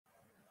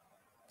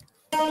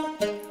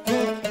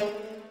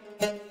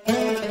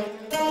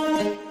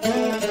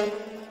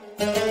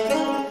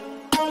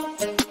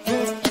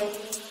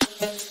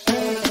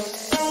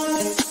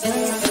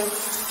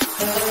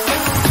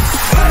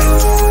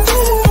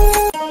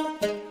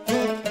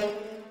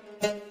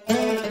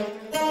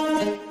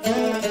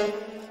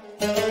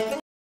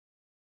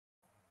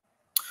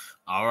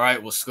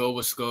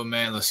What's good,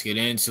 man? Let's get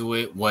into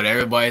it. What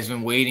everybody's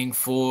been waiting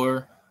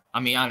for. I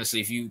mean, honestly,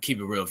 if you keep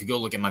it real, if you go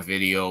look at my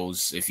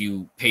videos, if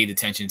you paid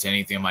attention to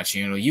anything on my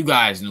channel, you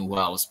guys knew who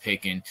I was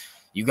picking.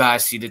 You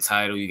guys see the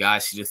title. You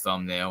guys see the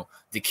thumbnail.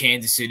 The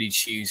Kansas City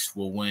Chiefs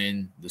will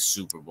win the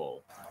Super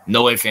Bowl.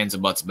 No ifs, ands, or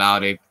buts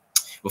about it.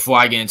 Before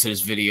I get into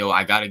this video,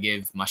 I got to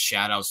give my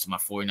shout-outs to my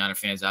 49er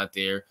fans out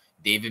there.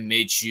 David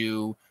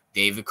Mitchell,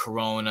 David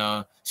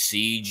Corona,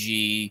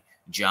 CG,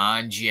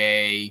 John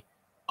J.,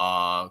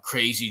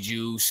 Crazy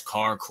Juice,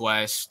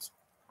 CarQuest,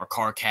 or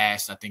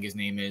CarCast, I think his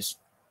name is.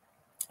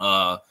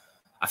 I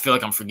feel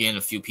like I'm forgetting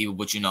a few people,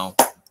 but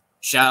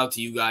shout out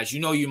to you guys.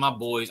 You're my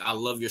boys. I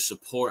love your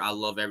support. I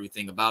love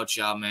everything about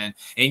y'all, man.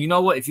 And you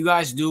know what? If you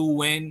guys do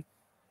win,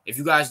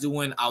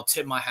 I'll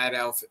tip my hat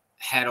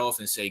off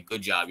and say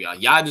good job, y'all.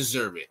 Y'all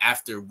deserve it.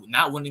 After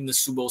not winning the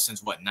Super Bowl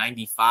since what,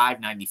 95,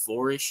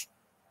 94-ish?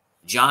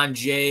 John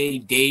J.,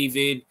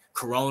 David,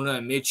 Corona,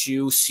 and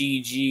Mitchell,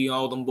 CG,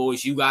 all them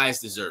boys, you guys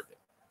deserve it.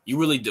 You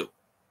really do.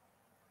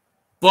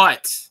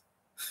 But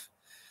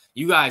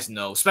you guys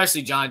know,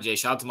 especially John J.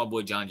 Shout out to my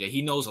boy John J.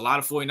 He knows a lot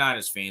of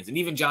 49ers fans, and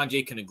even John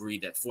J. can agree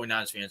that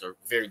 49ers fans are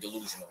very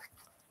delusional.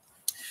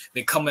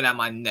 Been coming at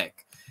my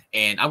neck.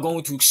 And I'm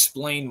going to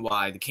explain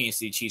why the Kansas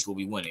City Chiefs will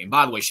be winning. And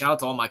by the way, shout out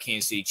to all my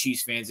Kansas City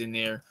Chiefs fans in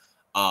there.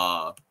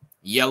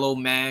 Yellow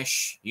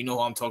Mash, you know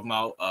who I'm talking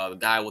about. The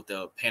guy with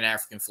the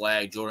Pan-African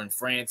flag, Jordan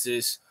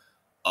Francis.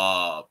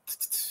 Random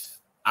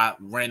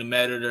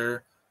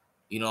editor.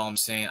 You know what I'm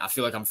saying? I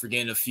feel like I'm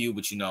forgetting a few,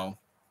 but shout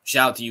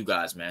out to you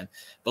guys, man.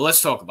 But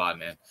let's talk about it,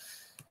 man.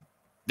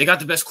 They got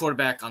the best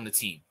quarterback on the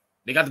team.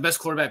 They got the best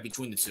quarterback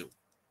between the two.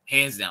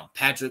 Hands down,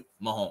 Patrick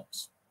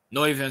Mahomes.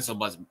 No ifs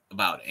about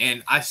it.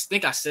 And I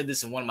think I said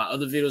this in one of my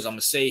other videos. I'm going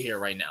to say here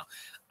right now.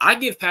 I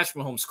give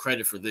Patrick Mahomes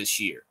credit for this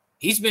year.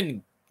 He's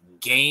been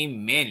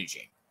game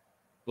managing.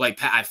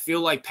 I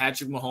feel like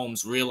Patrick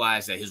Mahomes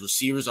realized that his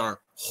receivers are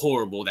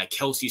horrible, that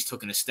Kelsey's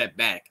taken a step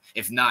back.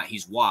 If not,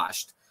 he's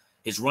washed.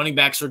 His running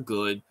backs are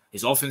good.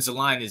 His offensive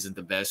line isn't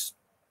the best.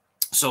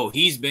 So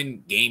he's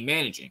been game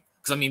managing.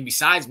 Because,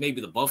 besides maybe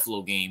the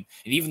Buffalo game,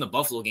 and even the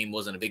Buffalo game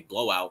wasn't a big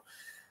blowout,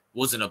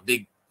 wasn't a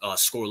big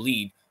score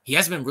lead, he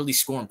hasn't been really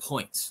scoring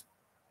points.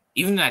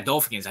 Even in that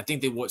Dolphin games, I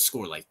think they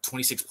scored like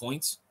 26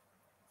 points.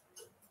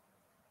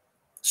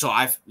 So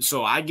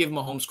I give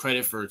Mahomes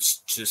credit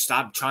to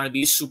stop trying to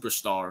be a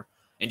superstar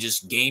and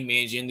just game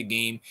managing the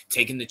game,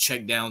 taking the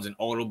check downs and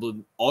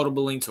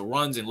audibling to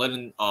runs and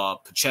letting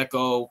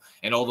Pacheco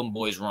and all them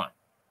boys run.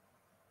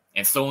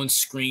 And throwing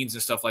screens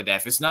and stuff like that.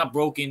 If it's not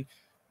broken,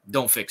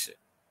 don't fix it.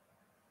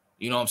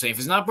 You know what I'm saying? If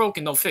it's not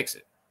broken, don't fix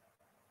it.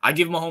 I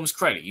give Mahomes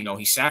credit.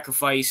 He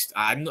sacrificed.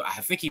 I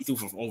think he threw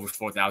for over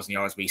 4,000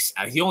 yards, but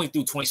he only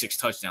threw 26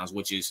 touchdowns,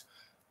 which is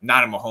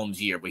not a Mahomes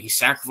year. But he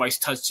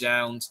sacrificed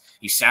touchdowns.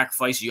 He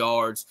sacrificed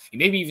yards. He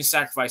maybe even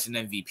sacrificed an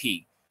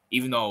MVP,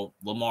 even though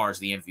Lamar is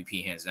the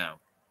MVP hands down,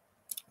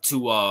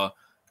 to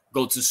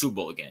go to the Super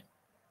Bowl again.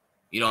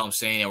 You know what I'm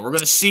saying? And we're going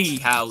to see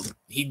how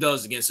he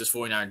does against this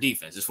 49er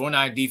defense. This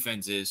 49er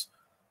defense is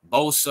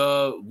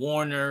Bosa,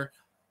 Warner,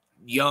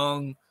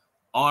 Young,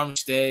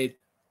 Armstead,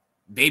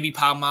 Baby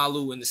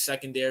Pamalu in the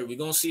secondary. We're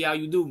going to see how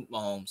you do,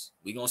 Mahomes.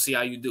 We're going to see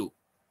how you do.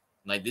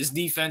 Like, this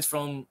defense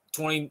from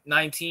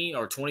 2019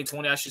 or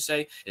 2020, I should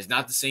say, is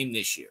not the same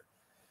this year.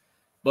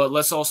 But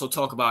let's also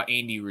talk about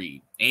Andy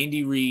Reid.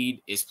 Andy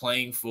Reid is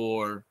playing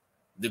for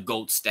the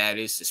GOAT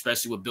status,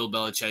 especially with Bill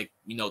Belichick,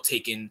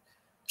 taking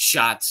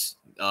shots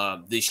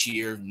this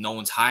year. No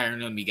one's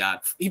hiring him.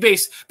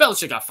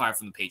 Belichick got fired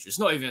from the Patriots.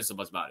 No ifs, ands,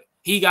 about it.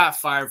 He got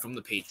fired from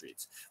the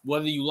Patriots.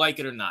 Whether you like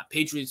it or not,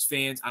 Patriots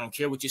fans, I don't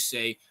care what you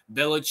say,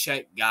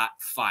 Belichick got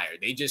fired.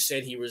 They just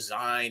said he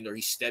resigned or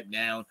he stepped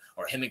down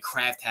or him and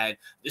Kraft had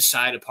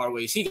decided to part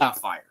ways. He got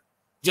fired.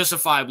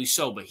 Justifiably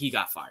so, but he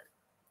got fired.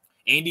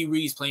 Andy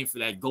Reid's playing for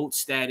that GOAT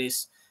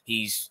status.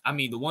 The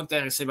one thing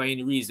I can say about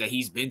Andy Reid is that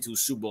he's been to a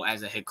Super Bowl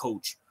as a head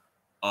coach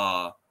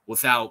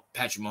without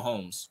Patrick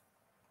Mahomes.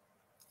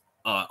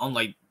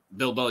 Unlike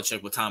Bill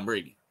Belichick with Tom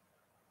Brady.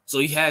 So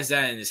he has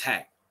that in his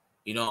hat.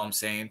 You know what I'm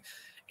saying?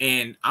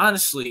 And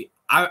honestly,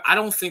 I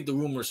don't think the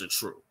rumors are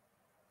true.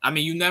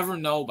 You never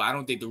know, but I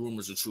don't think the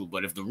rumors are true.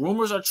 But if the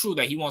rumors are true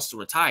that he wants to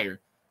retire,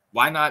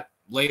 why not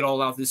lay it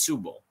all out this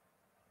Super Bowl?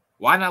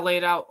 Why not lay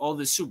it out all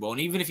this Super Bowl?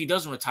 And even if he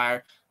doesn't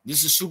retire, this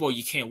is a Super Bowl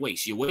you can't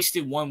waste. You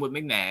wasted one with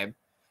McNabb.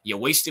 You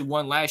wasted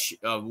one a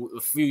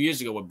few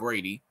years ago with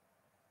Brady.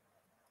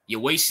 You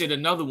wasted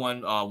another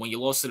one when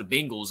you lost to the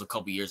Bengals a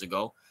couple years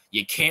ago.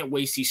 You can't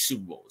waste these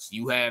Super Bowls.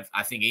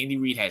 I think Andy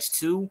Reid has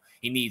 2.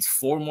 He needs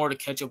 4 more to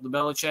catch up to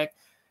Belichick.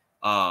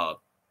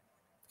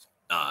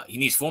 He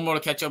needs 4 more to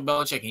catch up to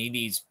Belichick, and he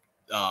needs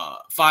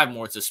 5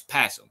 more to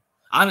pass him.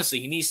 Honestly,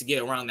 he needs to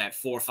get around that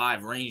 4 or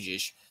 5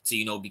 range-ish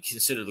to, be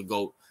considered the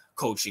GOAT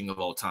coaching of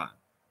all time.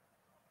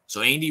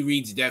 So Andy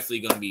Reid's definitely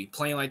going to be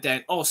playing like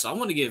that. Also, I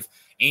want to give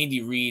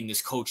Andy Reid and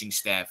his coaching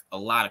staff a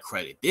lot of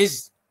credit.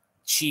 This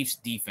Chiefs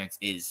defense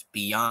is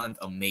beyond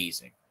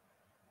amazing.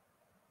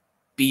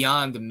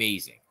 Beyond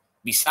amazing.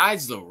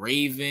 Besides the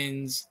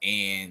Ravens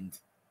and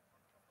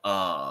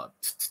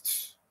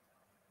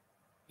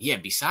yeah,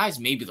 besides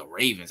maybe the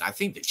Ravens, I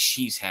think the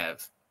Chiefs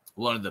have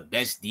one of the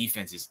best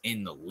defenses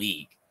in the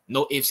league.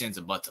 No ifs, ands,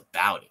 or buts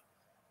about it.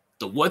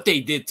 What they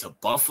did to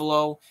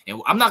Buffalo,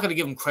 and I'm not going to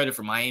give them credit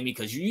for Miami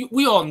because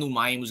we all knew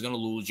Miami was going to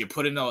lose. You're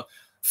putting a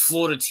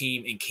Florida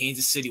team in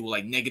Kansas City with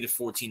like negative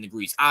 14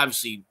 degrees.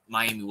 Obviously,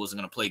 Miami wasn't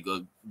going to play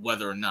good,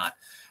 whether or not.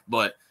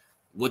 But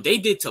what they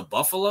did to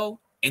Buffalo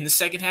in the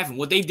second half and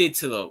what they did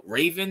to the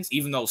Ravens,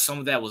 even though some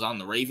of that was on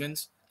the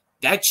Ravens,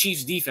 that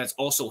Chiefs defense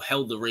also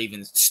held the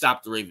Ravens,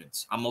 stopped the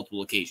Ravens on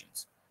multiple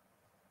occasions.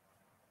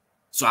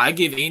 So I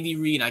give Andy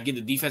Reid and I give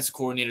the defensive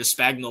coordinator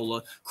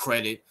Spagnuolo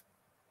credit.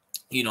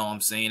 You know what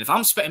I'm saying?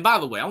 And by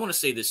the way, I want to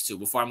say this too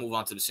before I move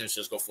on to the San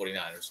Francisco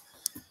 49ers.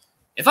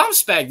 If I'm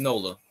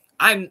Spagnuolo,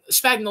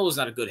 Spagnuolo's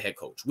not a good head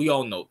coach. We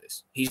all know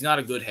this. He's not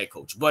a good head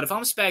coach. But if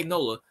I'm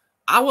Spagnuolo,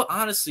 I would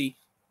honestly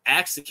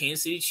ask the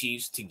Kansas City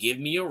Chiefs to give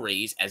me a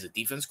raise as a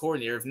defense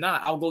coordinator. If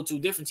not, I'll go to a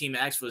different team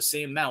and ask for the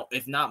same amount,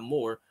 if not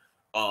more,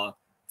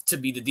 to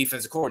be the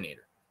defensive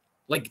coordinator.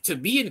 Like, to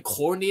be a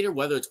coordinator,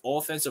 whether it's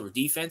offensive or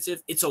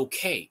defensive, it's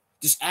okay.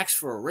 Just ask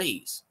for a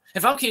raise.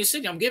 If I'm Kansas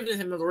City, I'm giving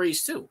him a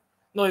raise too.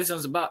 No ifs,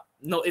 ands, or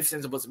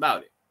buts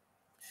about it.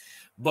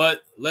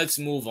 But let's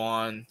move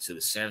on to the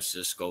San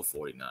Francisco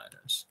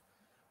 49ers.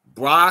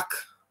 Brock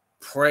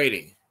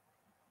Purdy,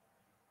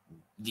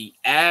 the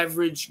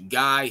average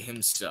guy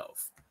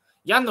himself.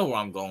 Y'all know where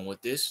I'm going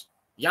with this.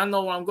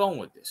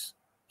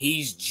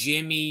 He's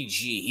Jimmy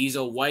G. He's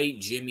a white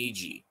Jimmy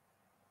G.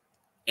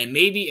 And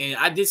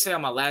I did say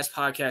on my last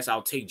podcast,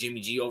 I'll take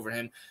Jimmy G over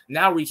him.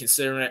 Now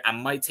reconsidering it, I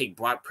might take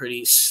Brock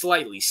Purdy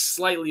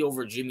slightly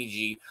over Jimmy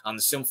G on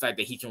the simple fact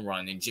that he can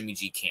run and Jimmy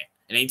G can't.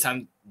 And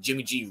anytime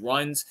Jimmy G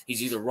runs,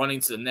 he's either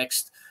running to the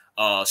next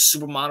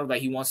supermodel that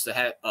he wants to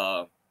have,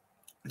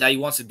 that he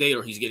wants to date,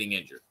 or he's getting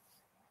injured.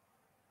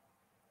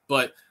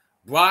 But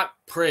Brock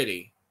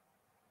Purdy,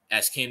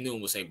 as Cam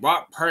Newton would say,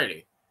 Brock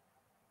Purdy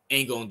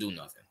ain't gonna do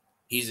nothing.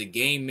 He's a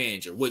game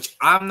manager, which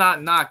I'm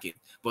not knocking.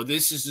 But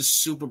this is the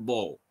Super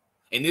Bowl.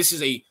 And this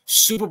is a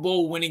Super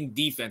Bowl winning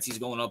defense he's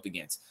going up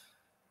against.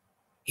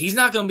 He's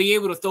not going to be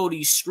able to throw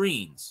these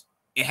screens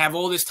and have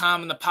all this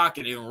time in the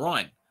pocket and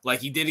run like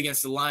he did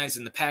against the Lions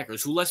and the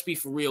Packers, who, let's be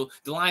for real,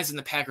 the Lions and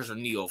the Packers are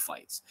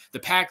neophytes. The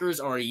Packers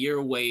are a year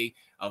away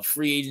of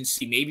free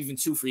agency, maybe even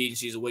 2 free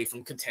agencies away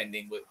from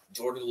contending with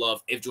Jordan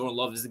Love, if Jordan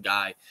Love is the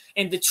guy.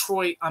 And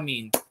Detroit, I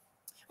mean,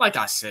 like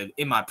I said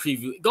in my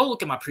preview, go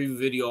look at my preview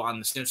video on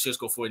the San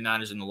Francisco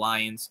 49ers and the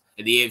Lions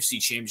and the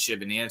AFC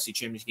Championship and the NFC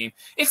Championship game.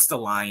 It's the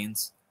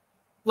Lions.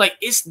 Like,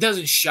 it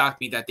doesn't shock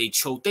me that they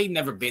choked. They've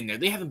never been there.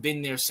 They haven't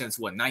been there since,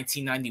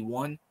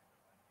 1991?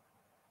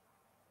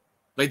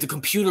 Like, the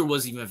computer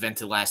wasn't even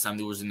invented last time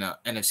there was in the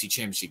NFC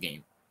Championship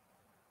game.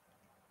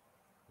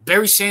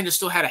 Barry Sanders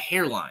still had a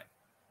hairline.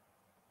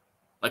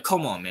 Like,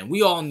 come on, man.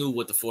 We all knew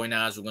what the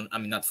 49ers were going to – I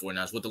mean, not the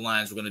 49ers, what the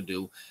Lions were going to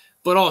do.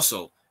 But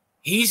also –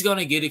 he's going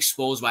to get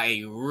exposed by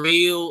a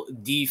real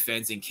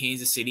defense in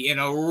Kansas City and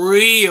a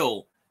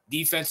real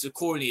defensive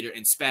coordinator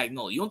in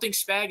Spagnuolo. You don't think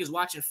Spag is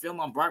watching film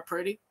on Brock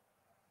Purdy?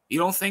 You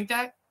don't think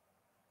that?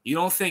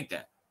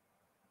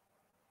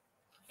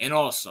 And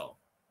also,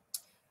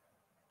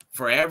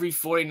 for every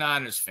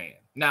 49ers fan.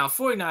 Now,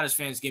 49ers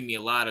fans give me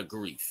a lot of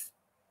grief.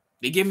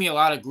 They give me a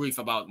lot of grief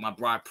about my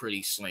Brock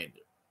Purdy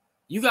slander.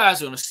 You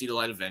guys are going to see the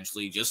light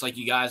eventually, just like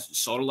you guys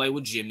saw the light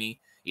with Jimmy.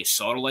 You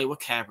saw the light with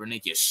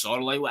Kaepernick. You saw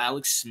the light with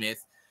Alex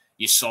Smith.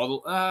 You saw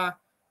the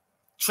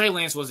Trey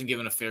Lance wasn't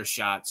given a fair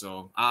shot,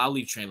 so I'll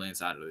leave Trey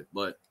Lance out of it.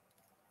 But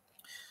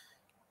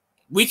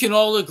we can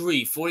all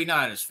agree,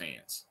 49ers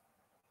fans,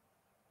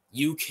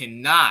 you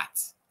cannot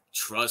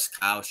trust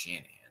Kyle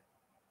Shanahan.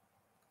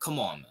 Come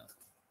on, man.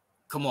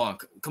 Come on,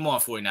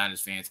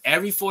 49ers fans.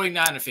 Every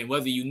 49er fan,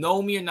 whether you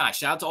know me or not,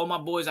 shout out to all my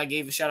boys I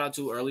gave a shout out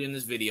to earlier in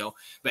this video,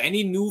 but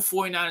any new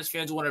 49ers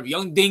fans or whatever,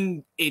 young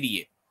ding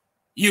idiot,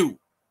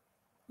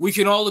 we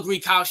can all agree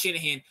Kyle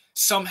Shanahan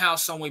somehow,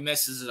 someway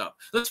messes it up.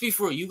 Let's be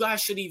for real. You guys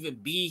shouldn't even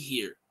be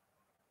here.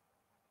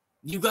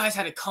 You guys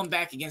had to come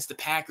back against the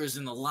Packers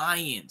and the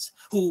Lions,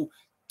 who,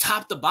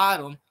 top to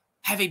bottom,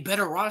 have a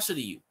better roster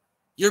than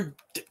you.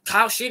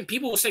 Kyle Shanahan.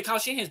 People will say Kyle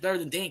Shanahan is better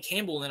than Dan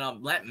Campbell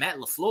and Matt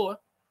LaFleur,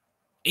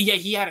 and yet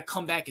he had to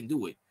come back and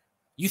do it.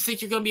 You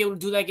think you're going to be able to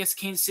do that against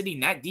Kansas City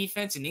and that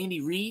defense and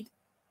Andy Reid?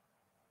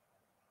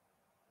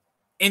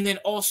 And then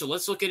also,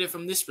 let's look at it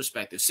from this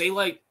perspective. Say,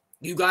 like,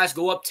 you guys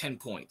go up 10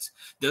 points.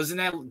 Doesn't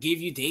that give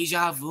you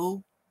deja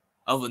vu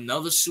of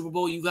another Super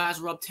Bowl? You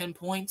guys were up 10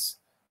 points?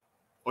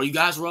 Or you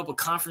guys were up a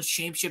conference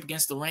championship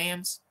against the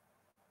Rams?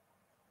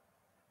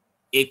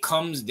 It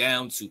comes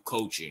down to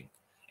coaching.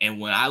 And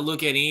when I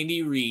look at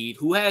Andy Reid,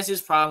 who has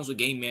his problems with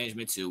game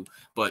management too,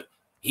 but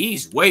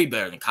he's way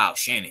better than Kyle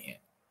Shanahan.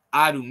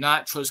 I do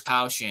not trust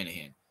Kyle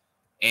Shanahan.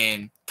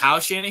 And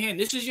Kyle Shanahan,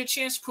 this is your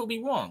chance to prove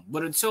me wrong.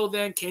 But until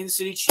then, Kansas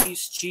City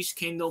Chiefs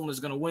Kingdom is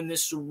going to win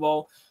this Super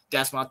Bowl.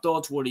 That's my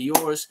thoughts. What are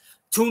yours?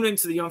 Tune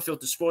into the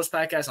Unfiltered Sports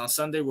Podcast on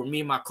Sunday, where me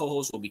and my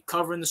co-host will be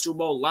covering the Super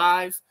Bowl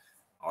live.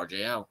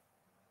 RJ out.